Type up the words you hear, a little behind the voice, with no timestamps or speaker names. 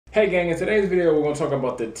Hey gang, in today's video we're going to talk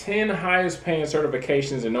about the 10 highest paying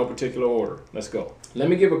certifications in no particular order. Let's go. Let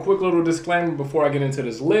me give a quick little disclaimer before I get into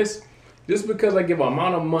this list. Just because I give an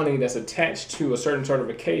amount of money that's attached to a certain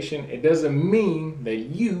certification, it doesn't mean that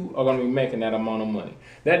you are going to be making that amount of money.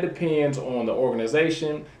 That depends on the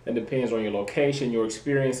organization, that depends on your location, your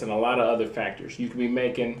experience, and a lot of other factors. You could be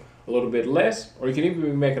making a little bit less, or you can even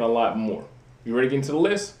be making a lot more. You ready to get into the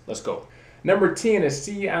list? Let's go. Number 10 is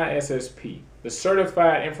CISSP, the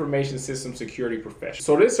Certified Information System Security Professional.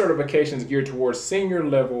 So this certification is geared towards senior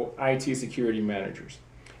level IT security managers.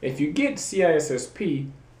 If you get CISSP,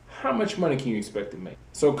 how much money can you expect to make?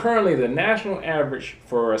 So currently the national average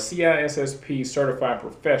for a CISSP certified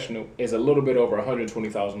professional is a little bit over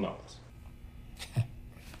 $120,000.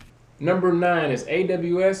 Number 9 is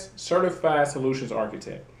AWS Certified Solutions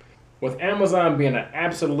Architect. With Amazon being an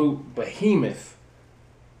absolute behemoth,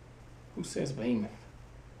 who says behemoth?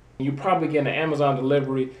 You probably get an Amazon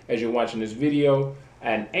delivery as you're watching this video.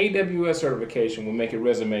 An AWS certification will make your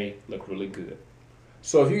resume look really good.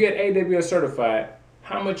 So if you get AWS certified,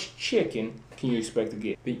 how much chicken can you expect to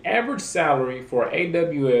get? The average salary for an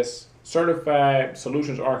AWS certified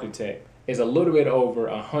solutions architect is a little bit over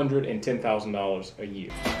 $110,000 a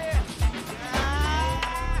year.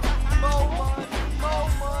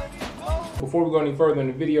 Before we go any further in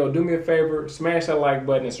the video, do me a favor, smash that like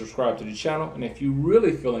button and subscribe to the channel. And if you're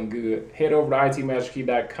really feeling good, head over to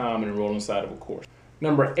itmasterkey.com and enroll inside of a course.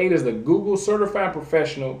 Number 8 is the Google Certified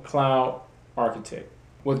Professional Cloud Architect.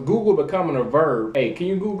 With Google becoming a verb, hey, can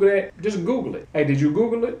you Google that? Just Google it. Hey, did you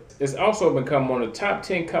Google it? It's also become one of the top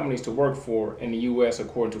 10 companies to work for in the US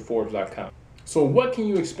according to Forbes.com. So what can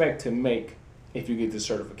you expect to make if you get this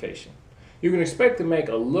certification? You can expect to make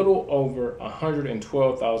a little over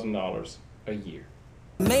 $112,000 a year.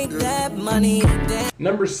 Make that money.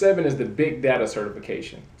 Number 7 is the Big Data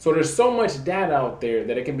certification. So there's so much data out there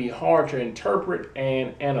that it can be hard to interpret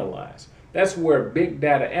and analyze. That's where big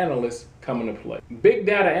data analysts come into play. Big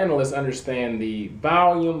data analysts understand the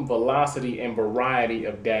volume, velocity, and variety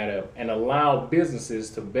of data and allow businesses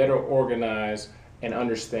to better organize and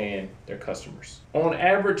understand their customers. On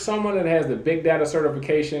average, someone that has the Big Data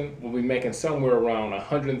certification will be making somewhere around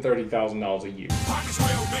 $130,000 a year.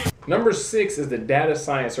 Number 6 is the Data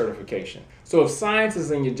Science certification. So if science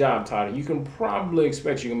is in your job title, you can probably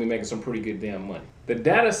expect you're gonna be making some pretty good damn money. The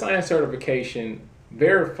Data Science certification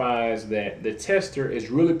verifies that the tester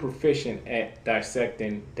is really proficient at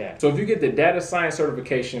dissecting data. So if you get the Data Science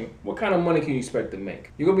certification, what kind of money can you expect to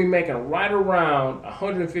make? You're gonna be making right around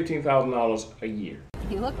 $115,000 a year.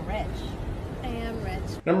 You look rich. I am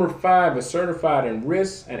rich. Number 5 is Certified in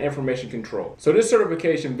Risk and Information Control. So this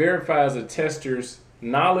certification verifies the tester's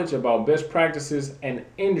knowledge about best practices and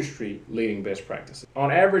industry-leading best practices.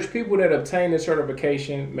 On average, people that obtain this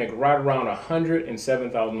certification make right around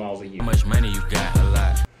 $107,000 a year. How much money you got? A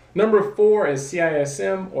lot. Number 4 is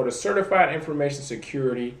CISM, or the Certified Information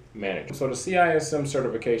Security Manager. So the CISM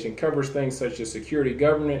certification covers things such as security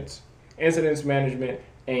governance, incidents management,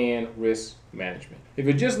 and risk management. If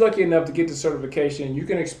you're just lucky enough to get the certification, you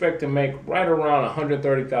can expect to make right around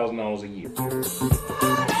 $130,000 a year.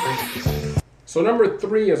 So number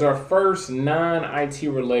 3 is our first non-IT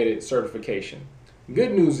related certification.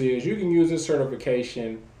 Good news is you can use this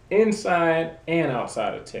certification inside and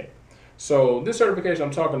outside of tech. So this certification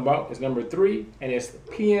I'm talking about is number 3, and it's the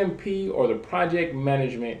PMP, or the Project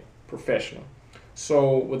Management Professional.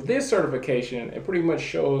 So with this certification, it pretty much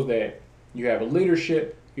shows that you have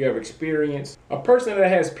leadership, you have experience. A person that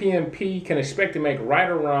has PMP can expect to make right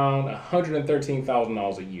around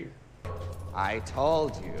 $113,000 a year. I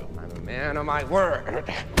told you, I'm a man of my word.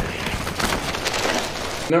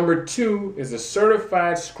 Number 2 is a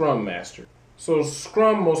Certified Scrum Master. So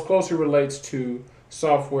Scrum most closely relates to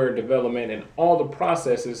software development and all the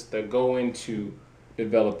processes that go into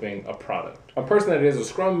developing a product. A person that is a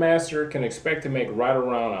Scrum Master can expect to make right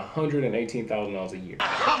around $118,000 a year.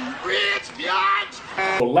 I'm rich,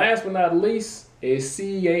 bitch! So last but not least is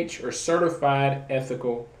CEH, or Certified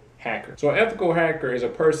Ethical Hacker. So an ethical hacker is a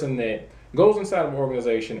person that goes inside of an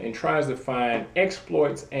organization and tries to find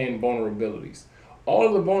exploits and vulnerabilities. All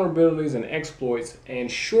of the vulnerabilities and exploits and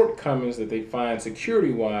shortcomings that they find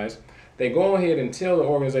security-wise, they go ahead and tell the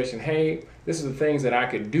organization, hey, this is the things that I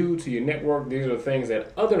could do to your network. These are the things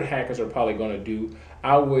that other hackers are probably going to do.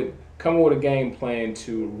 I would come up with a game plan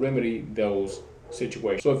to remedy those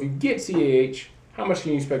situations. So if you get CAH, how much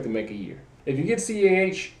can you expect to make a year? If you get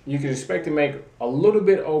CAH, you can expect to make a little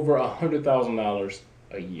bit over $100,000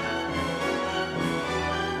 a year.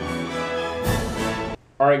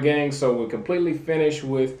 All right, gang, so we're completely finished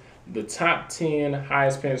with the top 10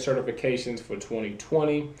 highest paying certifications for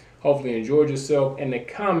 2020. Hopefully you enjoyed yourself. In the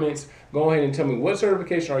comments, go ahead and tell me what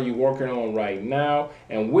certification are you working on right now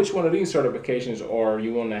and which one of these certifications are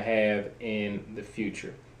you want to have in the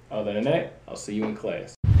future. Other than that, I'll see you in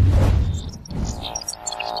class.